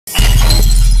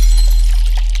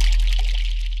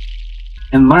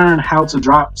and learn how to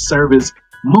drop service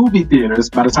movie theaters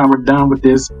by the time we're done with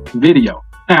this video.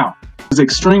 Now, it's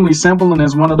extremely simple and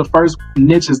it's one of the first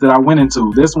niches that I went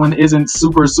into. This one isn't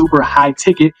super high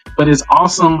ticket, but it's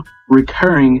awesome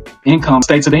recurring income.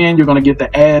 Stay to the end. You're going to get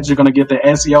the ads. You're going to get the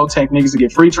SEO techniques to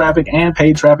get free traffic and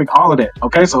paid traffic, all of that.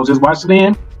 Okay, so just watch to the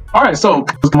end. All right, so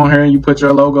come on here and you put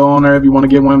your logo on there if you want to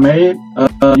get one made.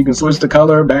 You can switch the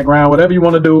color, background, whatever you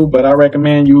want to do, but I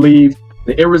recommend you leave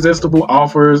the irresistible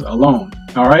offers alone.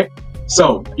 All right,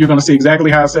 so you're going to see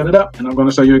exactly how I set it up, and I'm going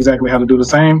to show you exactly how to do the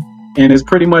same. And it's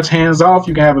pretty much hands off.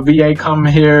 You can have a VA come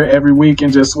here every week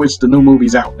and just switch the new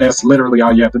movies out. That's literally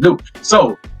all you have to do.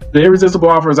 So the irresistible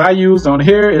offers I used on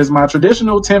here is my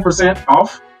traditional 10%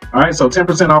 off. All right, so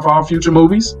 10% off all future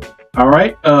movies. All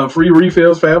right, free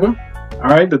refills forever. All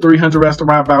right, the 300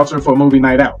 restaurant voucher for a movie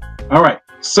night out. All right,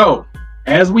 so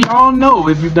as we all know,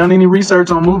 if you've done any research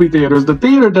on movie theaters, the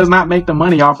theater does not make the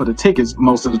money off of the tickets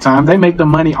most of the time. They make the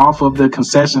money off of the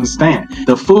concession stand,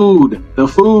 the food.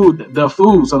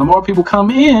 So the more people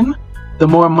come in, the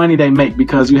more money they make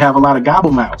because you have a lot of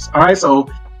gobble mouths. All right, so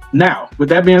now with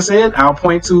that being said, I'll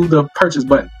point to the purchase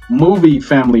button, movie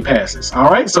family passes. All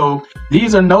right, so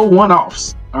these are no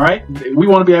one-offs. All right, we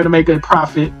want to be able to make a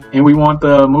profit, and we want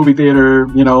the movie theater,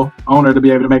 owner to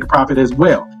be able to make a profit as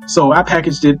well. So I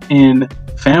packaged it in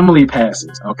family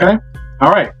passes. Okay. All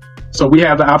right. So we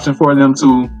have the option for them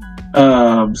to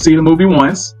see the movie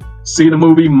once, see the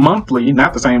movie monthly,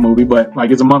 not the same movie, but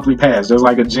like it's a monthly pass, just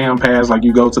like a gym pass, like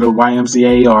you go to the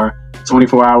YMCA or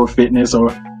 24-hour fitness or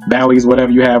Bally's,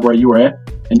 whatever you have where you are at.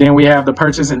 And then we have the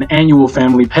purchase an annual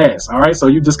family pass. All right. So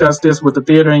you discuss this with the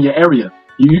theater in your area.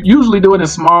 You usually do it in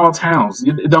small towns.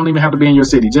 It don't even have to be in your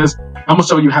city. I'm going to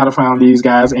show you how to find these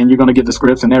guys, and you're going to get the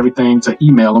scripts and everything to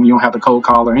email them. You don't have to cold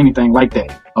call or anything like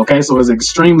that. Okay, so it's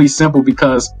extremely simple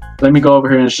because let me go over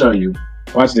here and show you.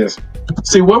 Watch this.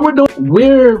 See what we're doing?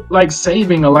 We're like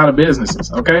saving a lot of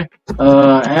businesses. Okay,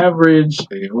 average.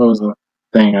 What was the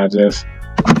thing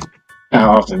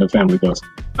how often the family goes?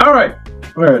 All right,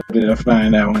 where did I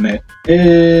find that one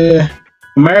at?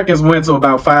 Americans went to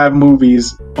about 5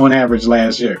 movies on average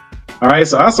last year. All right,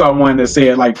 so I saw one that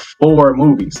said like 4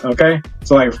 movies. Okay,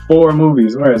 so like 4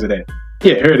 movies. Where is it at?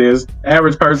 Yeah, here it is.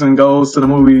 Average person goes to the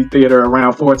movie theater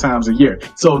around 4 times a year.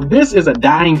 So this is a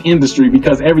dying industry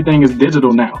because everything is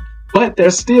digital now. But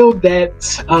there's still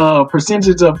that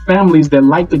percentage of families that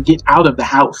like to get out of the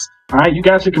house. All right, you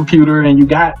got your computer and you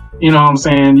got, you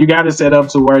got it set up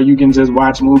to where you can just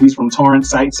watch movies from torrent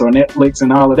sites or Netflix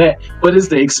and all of that. But it's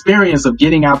the experience of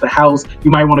getting out the house.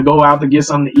 You might want to go out to get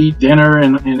something to eat, dinner,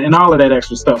 and all of that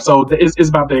extra stuff. So it's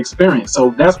about the experience.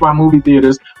 So that's why movie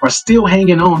theaters are still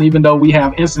hanging on, even though we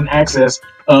have instant access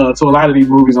to a lot of these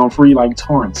movies on free like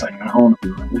torrent site.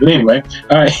 But anyway,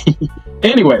 all right.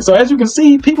 Anyway, so as you can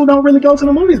see, people don't really go to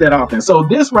the movies that often. So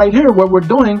this right here, what we're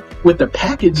doing with the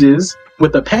packages,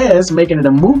 with the pass, making it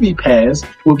a movie pass,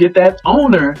 will get that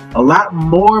owner a lot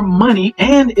more money,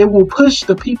 and it will push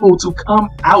the people to come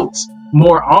out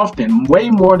more often,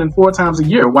 way more than 4 times a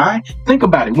year. Why? Think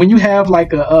about it. When you have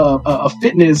like a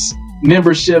fitness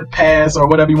membership pass or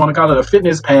whatever you want to call it, a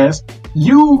fitness pass,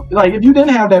 if you didn't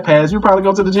have that pass, you'd probably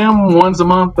go to the gym once a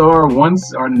month or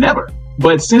once or never.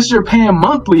 But since you're paying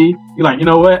monthly, you're like, you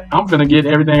know what? I'm going to get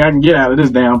everything I can get out of this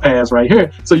damn pass right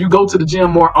here. So you go to the gym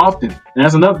more often. And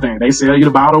that's another thing. They sell you the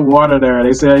bottled water there.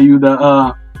 They sell you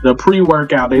the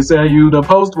pre-workout. They sell you the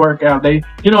post-workout. The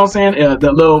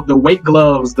weight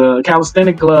gloves, the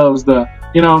calisthenic gloves,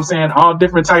 all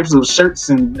different types of shirts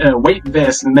and weight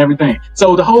vests and everything.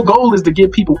 So the whole goal is to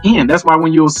get people in. That's why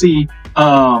when you'll see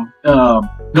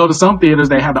go to some theaters,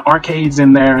 they have the arcades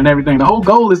in there and everything. The whole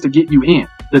goal is to get you in.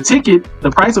 The ticket,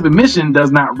 the price of admission does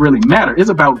not really matter. It's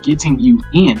about getting you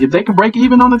in. If they can break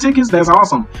even on the tickets, that's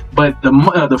awesome. But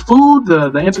the food,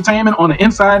 the entertainment on the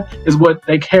inside is what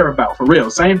they care about for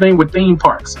real. Same thing with theme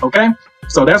parks, okay?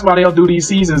 So that's why they'll do these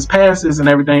seasons passes and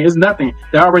everything. It's nothing.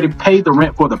 They already paid the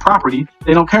rent for the property.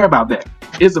 They don't care about that.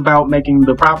 It's about making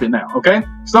the profit now, okay?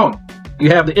 So you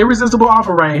have the irresistible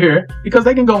offer right here because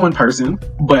they can go in person,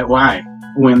 but why?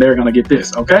 When they're going to get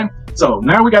this, okay? So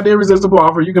now we got the irresistible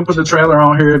offer. You can put the trailer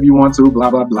on here if you want to, blah,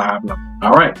 blah, blah, blah.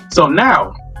 All right. So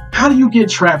now, how do you get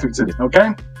traffic to this,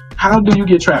 okay? How do you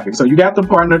get traffic? So you got the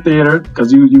partner theater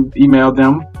because you emailed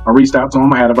them or reached out to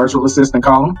them. I had a virtual assistant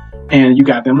call them, and you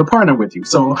got them to partner with you.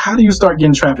 So how do you start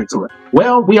getting traffic to it?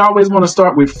 Well, we always want to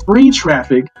start with free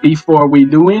traffic before we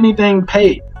do anything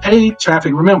paid. Paid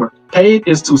traffic, remember, paid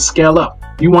is to scale up.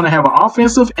 You want to have an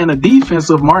offensive and a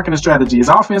defensive marketing strategy. It's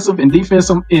offensive and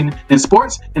defensive in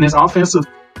sports, and it's offensive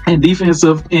and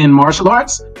defensive in martial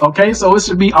arts. Okay, so it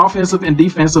should be offensive and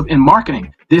defensive in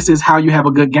marketing. This is how you have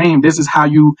a good game. This is how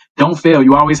you don't fail.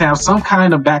 You always have some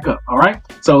kind of backup. All right,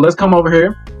 so let's come over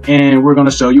here and we're going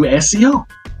to show you SEO.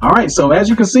 All right, so as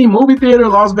you can see, movie theater,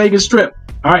 Las Vegas Strip.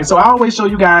 All right, so I always show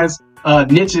you guys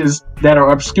niches that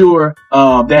are obscure,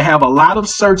 that have a lot of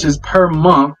searches per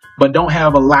month, but don't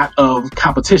have a lot of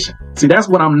competition. See, that's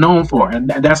what I'm known for, and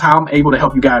that's how I'm able to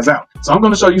help you guys out. So I'm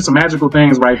going to show you some magical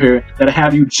things right here that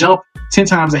have you jump 10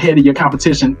 times ahead of your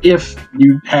competition if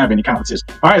you have any competition.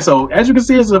 All right, so as you can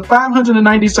see, it's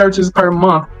 590 searches per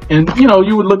month, and you know,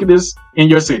 you would look at this in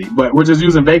your city, but we're just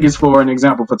using Vegas for an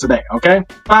example for today. Okay,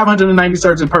 590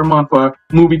 searches per month for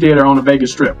movie theater on the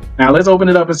Vegas Strip. Now let's open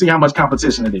it up and see how much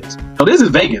competition it is. So this is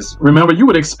Vegas. Remember, you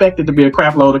would expect it to be a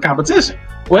crap load of competition.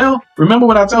 Well, remember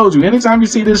what I told you. Anytime you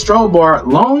see this strobe bar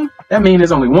long, that means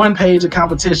there's only one page of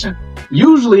competition.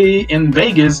 Usually in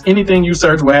Vegas, anything you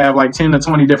search will have like 10 to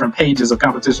 20 different pages of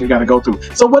competition you got to go through.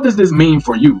 So what does this mean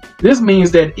for you? This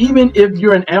means that even if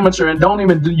you're an amateur and don't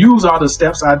even use all the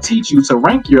steps I teach you to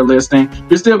rank your listing,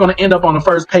 you're still going to end up on the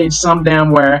first page some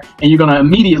damn where, and you're going to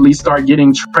immediately start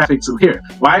getting traffic to here.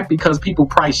 Why? Because people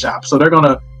price shop. So they're going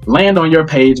to land on your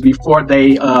page before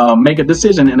they make a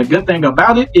decision. And the good thing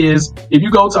about it is, if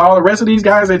you go to all the rest of these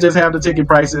guys, they just have the ticket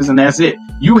prices and that's it.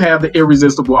 You have the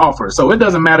irresistible offer. So it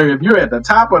doesn't matter if you're at the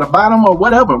top or the bottom or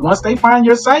whatever. Once they find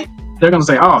your site, they're going to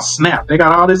say, oh snap, they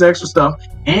got all this extra stuff,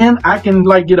 and I can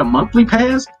like get a monthly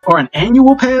pass or an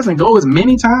annual pass and go as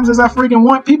many times as I freaking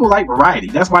want. People like variety.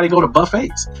 That's why they go to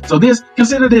buffets. So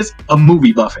consider this a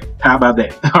movie buffet. How about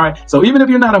that? All right. So even if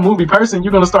you're not a movie person,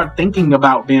 you're going to start thinking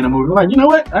about being a movie. Like, you know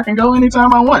what? I can go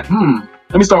anytime I want.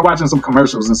 Let me start watching some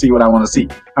commercials and see what I want to see.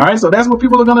 All right. So that's what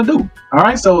people are going to do. All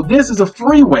right. So this is a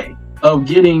free way of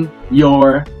getting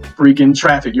your freaking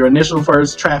traffic, your initial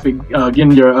first traffic,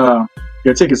 getting your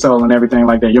ticket sold and everything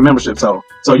like that, your membership sold.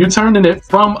 So you turned it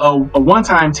from a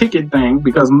one-time ticket thing,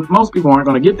 because most people aren't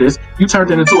going to get this. You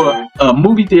turned it into a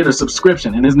movie theater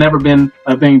subscription, and it's never been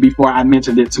a thing before I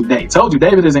mentioned it today. Told you,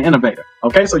 David is an innovator.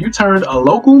 Okay, so you turned a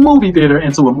local movie theater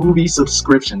into a movie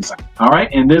subscription site. All right,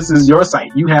 and this is your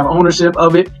site. You have ownership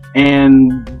of it,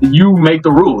 and you make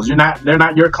the rules. They're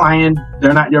not your client.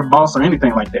 They're not your boss or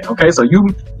anything like that. Okay, so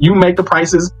you make the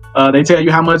prices. They tell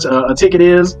you how much a ticket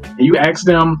is, and you ask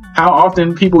them how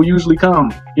often people usually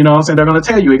come. You know what I'm saying? They're going to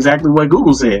tell you exactly what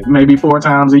Google said. Maybe 4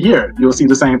 times a year you'll see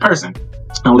the same person,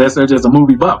 unless they're just a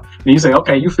movie buff. And you say,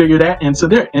 okay, you figure that into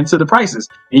the prices,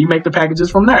 and you make the packages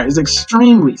from there. It's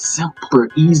extremely simple,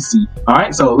 easy. All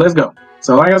right, so let's go.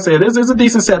 So like I said, this is a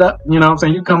decent setup. You know what I'm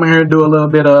saying? You come in here and do a little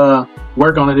bit of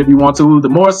work on it if you want to. The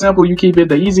more simple you keep it,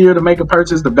 the easier to make a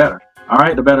purchase, the better. All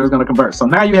right, the better it's going to convert. So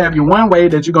now you have your one way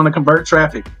that you're going to convert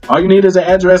traffic. All you need is an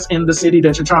address in the city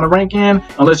that you're trying to rank in,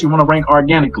 unless you want to rank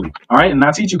organically. All right, and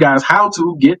I teach you guys how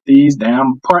to get these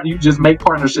damn you just make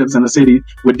partnerships in the city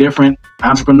with different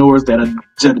entrepreneurs that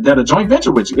are joint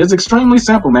venture with you. It's extremely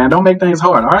simple, man. Don't make things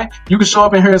hard. All right, you can show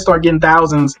up in here and start getting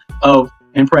thousands of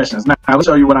impressions. Now let's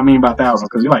show you what I mean by thousands,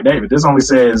 because you're like, David, this only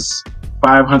says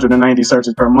 590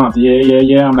 searches per month.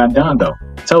 Yeah, I'm not done though.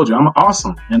 Told you, I'm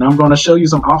awesome, and I'm going to show you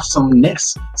some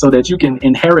awesomeness so that you can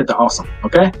inherit the awesome.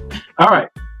 Okay, all right,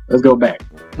 let's go back.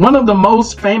 One of the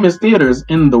most famous theaters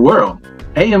in the world,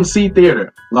 AMC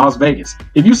Theater, Las Vegas.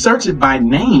 If you search it by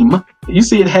name, you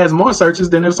see it has more searches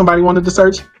than if somebody wanted to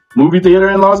search movie theater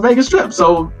in Las Vegas Strip.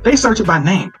 So they search it by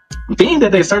name. Being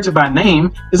that they search it by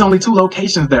name, there's only 2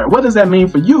 locations there. What does that mean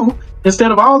for you?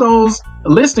 Instead of all those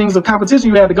listings of competition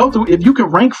you had to go through, if you can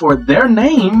rank for their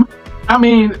name, I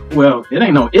mean, well, it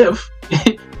ain't no if.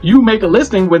 You make a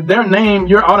listing with their name,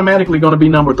 you're automatically going to be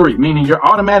number 3, meaning you're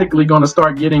automatically going to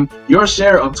start getting your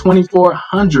share of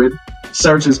 2,400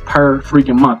 searches per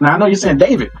freaking month. Now, I know you're saying,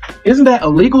 David, isn't that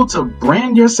illegal to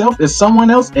brand yourself as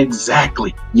someone else?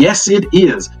 Exactly. Yes, it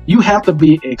is. You have to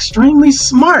be extremely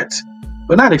smart,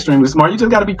 but not extremely smart. You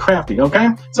just got to be crafty, okay?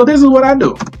 So this is what I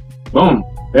do. Boom.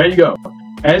 There you go.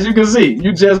 As you can see,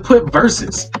 you just put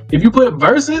versus. If you put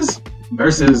versus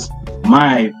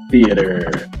my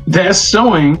theater, that's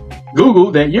showing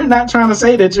Google that you're not trying to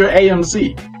say that you're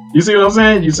AMC. You see what I'm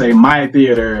saying? You say my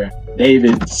theater,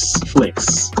 David's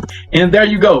Flicks. And there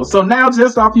you go. So now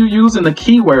just off you using the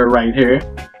keyword right here,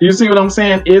 you see what I'm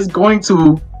saying? It's going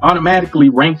to automatically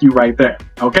rank you right there.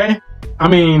 Okay? I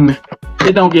mean,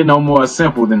 it don't get no more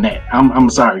simple than that. I'm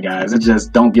sorry, guys. It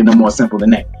just don't get no more simple than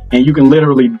that. And you can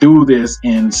literally do this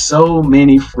in so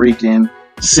many freaking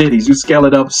cities. You scale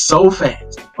it up so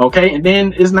fast. Okay? And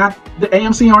then it's not, the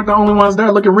AMC aren't the only ones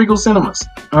there. Look at Regal Cinemas.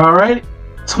 All right?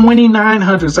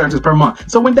 2,900 searches per month.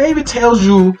 So when David tells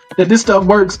you that this stuff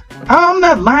works, I'm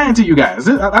not lying to you guys.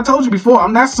 I told you before,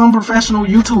 I'm not some professional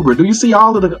YouTuber. Do you see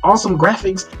all of the awesome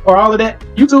graphics or all of that?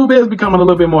 YouTube is becoming a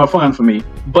little bit more fun for me,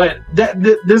 but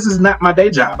this is not my day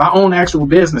job. I own actual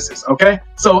businesses, okay?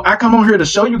 So I come on here to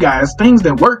show you guys things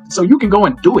that work so you can go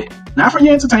and do it. Not for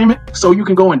your entertainment, so you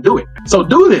can go and do it. So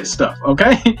do this stuff,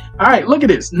 okay? All right, look at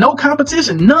this. No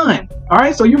competition, none. All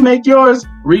right, so you make yours.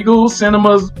 Regal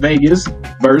Cinemas Vegas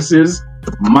versus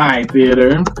my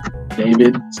theater,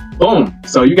 David. Boom.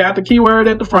 So you got the keyword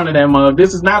at the front of that mug.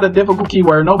 This is not a difficult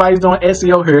keyword. Nobody's doing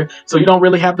SEO here, so you don't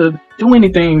really have to do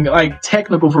anything like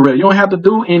technical for real. You don't have to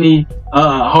do any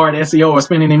hard SEO or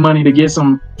spend any money to get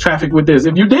some traffic with this.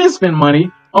 If you did spend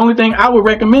money, only thing I would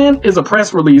recommend is a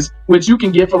press release, which you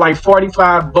can get for like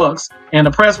 45 bucks, and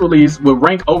the press release will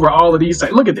rank over all of these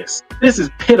sites. Look at this. This is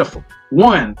pitiful.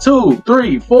 1, 2,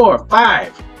 3, 4,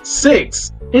 5,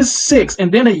 6. It's 6,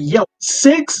 and then a Yelp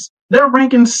 6. They're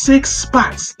ranking 6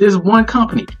 spots. There's one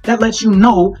company that lets you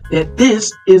know that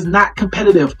this is not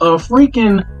competitive. A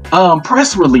freaking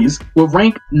press release will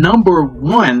rank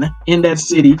 #1 in that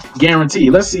city,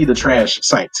 guaranteed. Let's see the trash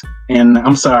site. And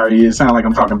I'm sorry, it sounds like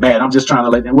I'm talking bad. I'm just trying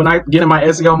to when I get in my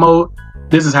SEO mode,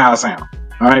 this is how I sound.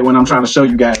 All right, when I'm trying to show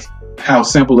you guys how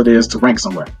simple it is to rank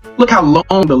somewhere. Look how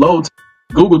long the load.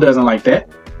 Google doesn't like that.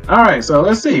 All right, so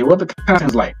let's see what the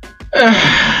content's like.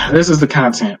 This is the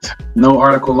content. No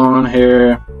article on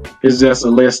here. It's just a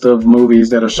list of movies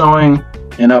that are showing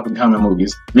and up and coming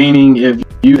movies. Meaning if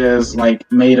you just like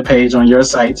made a page on your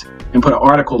site and put an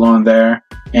article on there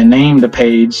and name the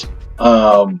page,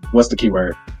 what's the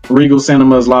keyword? Regal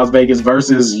Cinemas Las Vegas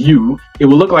versus you, it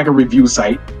will look like a review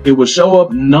site. It will show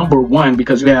up #1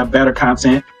 because you have better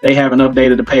content. They haven't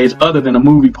updated the page other than the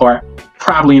movie part,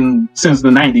 probably since the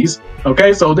 90s.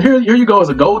 Okay, so here you go as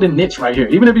a golden niche right here.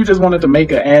 Even if you just wanted to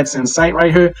make an AdSense site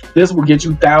right here, this will get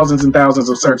you thousands and thousands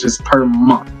of searches per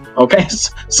month. Okay,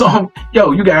 so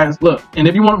yo, you guys, look, and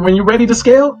if you want, when you're ready to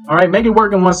scale, all right, make it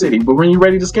work in one city. But when you're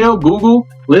ready to scale, Google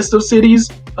list of cities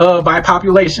by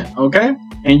population, okay?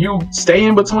 And you stay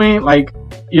in between, like,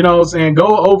 you know what I'm saying,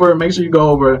 go over, make sure you go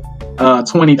over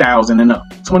 20,000 and up,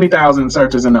 20,000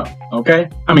 searches and up, okay?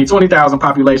 I mean, 20,000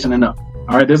 population and up.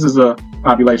 All right, this is a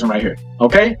population right here,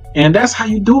 okay? And that's how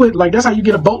you do it. Like, that's how you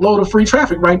get a boatload of free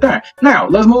traffic right there. Now,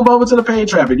 let's move over to the paid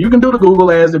traffic. You can do the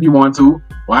Google ads if you want to.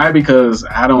 Why? Because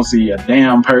I don't see a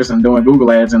damn person doing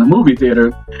Google ads in a movie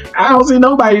theater. I don't see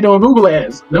nobody doing Google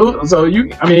ads. No, so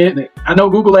I mean, I know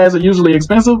Google ads are usually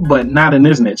expensive, but not in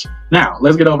this niche. Now,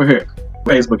 let's get over here.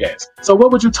 Facebook ads. So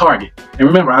what would you target? And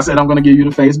remember, I said I'm going to give you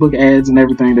the Facebook ads and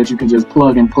everything that you can just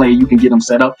plug and play. You can get them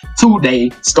set up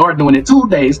today. Start doing it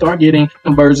today. Start getting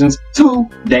conversions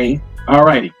today.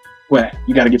 Alrighty. Well,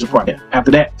 you got to get your part in.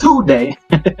 After that, today.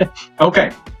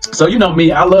 Okay. So you know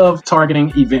me, I love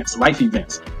targeting events, life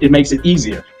events. It makes it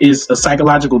easier. It's a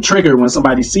psychological trigger when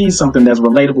somebody sees something that's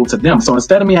relatable to them. So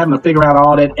instead of me having to figure out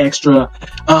all that extra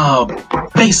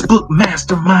Facebook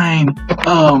mastermind,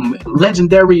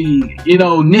 legendary, you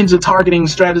know, ninja targeting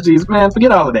strategies, man,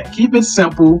 forget all of that. Keep it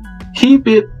simple. Keep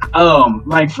it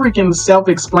like freaking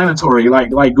self-explanatory,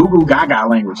 like Google Gaga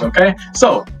language, okay?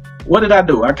 So what did I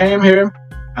do? I came here,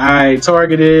 I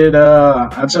targeted,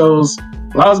 I chose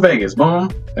Las Vegas, boom.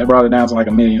 That brought it down to like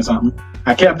 1 million something.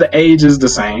 I kept the ages the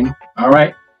same. All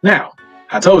right. Now,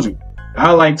 I told you,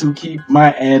 I like to keep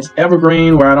my ads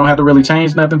evergreen where I don't have to really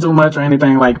change nothing too much or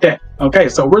anything like that. Okay,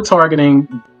 so we're targeting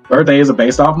birthdays are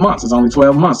based off months. It's only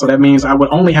 12 months. So that means I would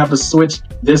only have to switch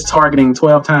this targeting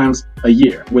 12 times a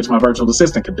year, which my virtual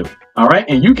assistant could do. All right.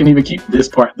 And you can even keep this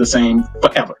part the same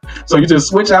forever. So you just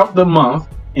switch out the month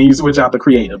and you switch out the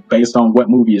creative based on what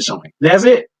movie is showing. That's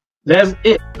it. That's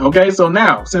it. Okay, so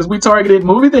now, since we targeted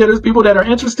movie theaters, people that are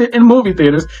interested in movie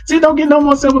theaters, see, don't get no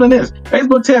more simple than this.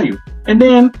 Facebook tell you. And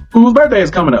then, whose birthday is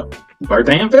coming up?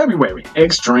 Birthday in February.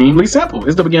 Extremely simple.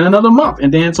 It's the beginning of the month.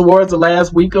 And then towards the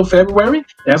last week of February,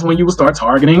 that's when you will start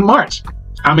targeting March.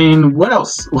 I mean, what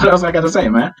else? What else I got to say,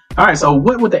 man? All right, so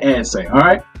what would the ad say? All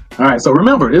right, so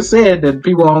remember, it said that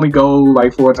people only go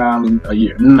like 4 times a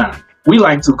year. Nah. We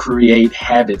like to create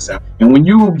habits. And when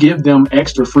you give them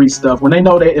extra free stuff, when they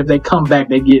know that if they come back,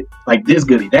 they get like this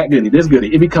goodie, that goodie, this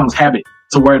goodie, it becomes habit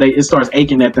to where it starts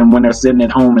aching at them when they're sitting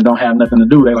at home and don't have nothing to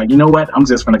do. They're like, you know what? I'm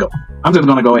just going to go. I'm just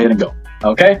going to go ahead and go.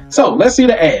 Okay. So let's see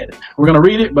the ad. We're going to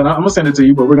read it, but I'm going to send it to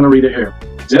you, but we're going to read it here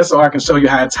just so I can show you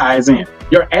how it ties in.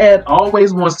 Your ad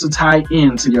always wants to tie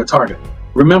into your target.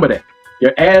 Remember that.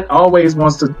 Your ad always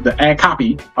wants to, the ad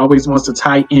copy always wants to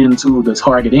tie into the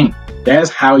targeting.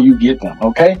 That's how you get them,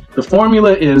 okay? The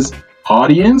formula is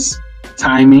audience,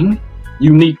 timing,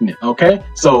 uniqueness, okay?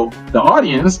 So the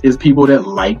audience is people that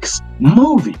likes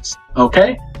movies,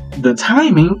 okay? The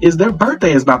timing is their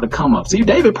birthday is about to come up. See,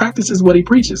 David practices what he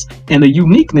preaches. And the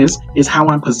uniqueness is how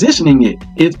I'm positioning it.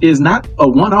 It is not a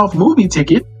one-off movie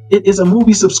ticket. It is a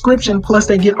movie subscription, plus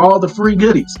they get all the free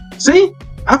goodies. See?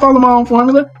 I follow my own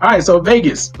formula. All right, so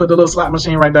Vegas, put the little slot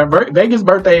machine right there. Vegas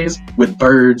birthdays with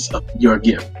birds of your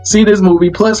gift. See this movie,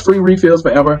 plus free refills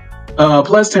forever,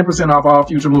 plus 10% off all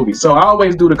future movies. So I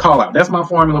always do the call out. That's my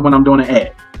formula when I'm doing an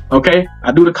ad. Okay,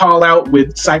 I do the call out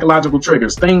with psychological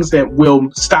triggers, things that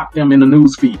will stop them in the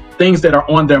news feed, things that are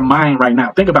on their mind right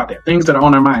now. Think about that, things that are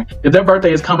on their mind. If their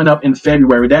birthday is coming up in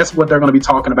February, that's what they're going to be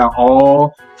talking about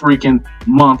all freaking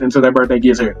month until their birthday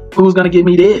gets here. Who's going to give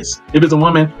me this? If it's a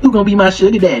woman, who's going to be my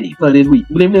sugar daddy for this week?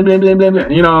 Blah, blah, blah, blah, blah, blah.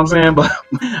 You know what I'm saying? But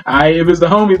if it's the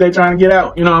homies, they trying to get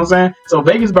out. You know what I'm saying? So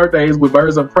Vegas birthdays with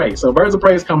Birds of Prey. So Birds of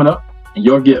Prey is coming up, and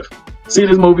your gift. See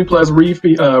this movie plus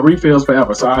refills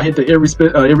forever. So I'll hit the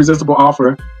irresistible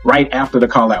offer right after the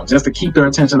call out, just to keep their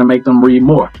attention and make them read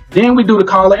more. Then we do the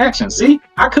call to action. See,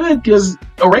 I could just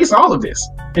erase all of this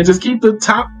and just keep the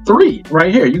top 3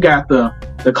 right here. You got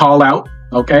the call out,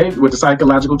 okay, with the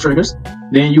psychological triggers.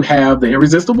 Then you have the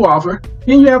irresistible offer.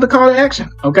 Then you have the call to action.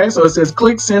 Okay, so it says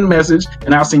click send message,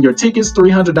 and I'll send your tickets,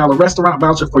 $300 restaurant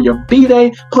voucher for your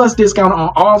B-Day, plus discount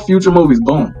on all future movies.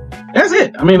 Boom. That's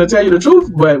it. I mean, to tell you the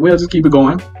truth, but we'll just keep it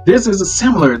going. This is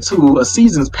similar to a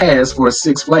season's pass for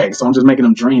Six Flags. So I'm just making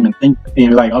them dream and think, and be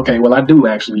like, okay, well, I do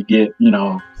actually get, you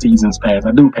know, season's pass.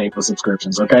 I do pay for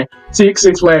subscriptions, okay? Six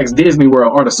Flags, Disney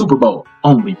World, or the Super Bowl.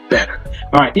 Only better.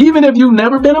 All right, even if you've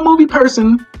never been a movie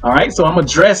person, all right, so I'm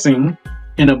addressing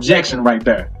an objection right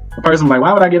there. The person's like,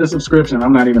 why would I get a subscription?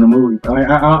 I'm not even a movie.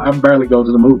 I barely go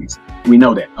to the movies. We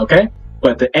know that, okay?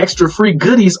 But the extra free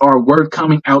goodies are worth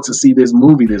coming out to see this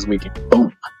movie this weekend.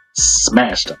 Boom.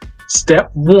 Smashed them. Step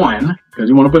 1, because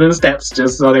you want to put in the steps,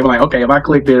 just so they were like, okay, if I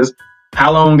click this,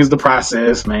 how long is the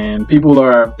process, man? People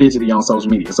are fidgety on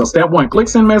social media. So step 1, click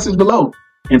send message below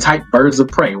and type Birds of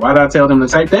Prey. Why did I tell them to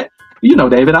type that? You know,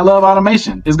 David, I love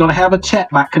automation. It's going to have a chat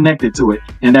bot connected to it,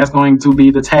 and that's going to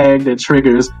be the tag that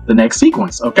triggers the next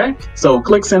sequence, okay? So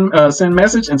click send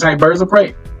message and type Birds of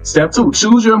Prey. Step 2,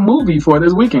 choose your movie for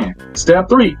this weekend. Step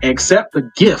 3, accept the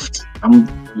gift.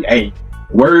 Hey,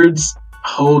 words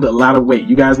hold a lot of weight.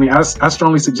 You guys, I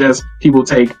strongly suggest people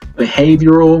take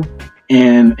behavioral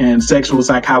and sexual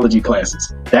psychology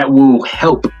classes. That will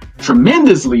help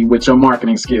tremendously with your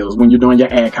marketing skills when you're doing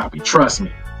your ad copy. Trust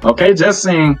me, okay? Just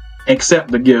saying accept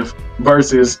the gift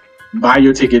versus buy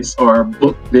your tickets or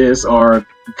book this or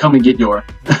come and get your.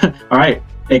 All right,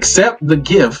 accept the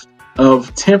gift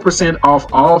of 10% off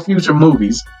all future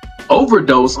movies,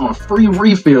 overdose on free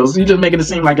refills. You're just making it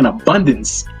seem like an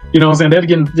abundance. You know what I'm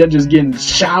saying? They're just getting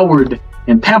showered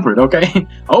and pampered, okay?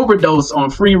 Overdose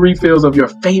on free refills of your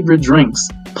favorite drinks,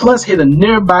 plus hit a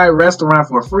nearby restaurant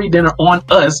for a free dinner on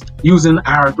us using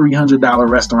our $300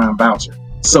 restaurant voucher.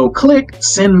 So click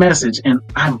send message, and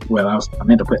I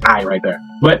meant to put I right there,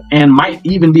 and might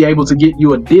even be able to get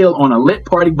you a deal on a lit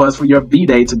party bus for your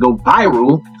B-Day to go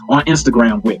viral on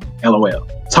Instagram with, LOL.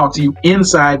 Talk to you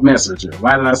inside Messenger.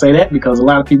 Why did I say that? Because a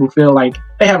lot of people feel like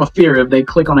they have a fear if they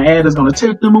click on an ad, it's going to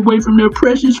take them away from their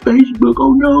precious Facebook.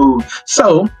 Oh no.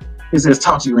 So it says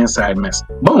talk to you inside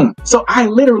Messenger. Boom. So I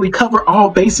literally cover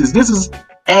all bases. This is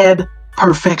ad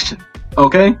perfection.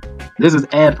 Okay, this is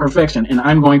ad perfection, and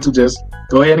I'm going to just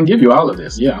go ahead and give you all of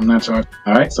this. Yeah, I'm not charged.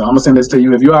 All right, so I'm gonna send this to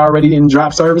you. If you're already in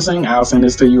drop servicing, I'll send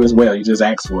this to you as well. You just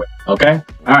ask for it. Okay.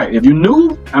 All right. If you're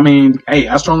new, hey,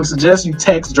 I strongly suggest you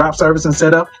text drop servicing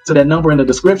setup to that number in the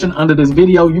description under this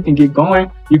video. You can get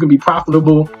going. You can be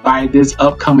profitable by this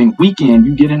upcoming weekend.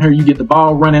 You get in here, you get the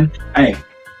ball running. Hey,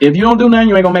 if you don't do nothing,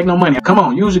 you ain't gonna make no money. Come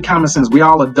on, use your common sense. We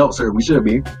all adults here. We should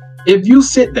be. If you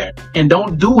sit there and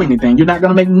don't do anything, you're not going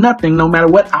to make nothing no matter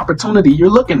what opportunity you're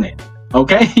looking at,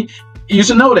 okay? You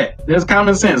should know that. There's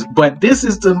common sense. But this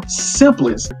is the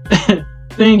simplest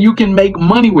thing you can make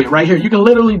money with right here. You can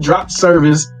literally drop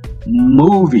service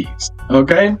movies,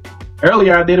 okay?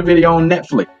 Earlier, I did a video on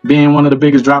Netflix being one of the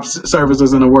biggest drop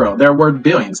services in the world. They're worth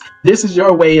billions. This is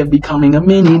your way of becoming a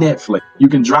mini Netflix. You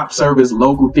can drop service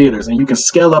local theaters, and you can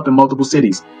scale up in multiple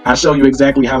cities. I show you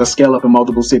exactly how to scale up in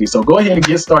multiple cities. So go ahead and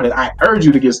get started. I urge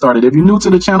you to get started. If you're new to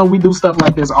the channel, we do stuff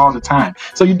like this all the time.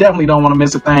 So you definitely don't want to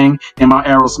miss a thing in my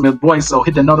Aerosmith voice. So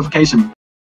hit the notification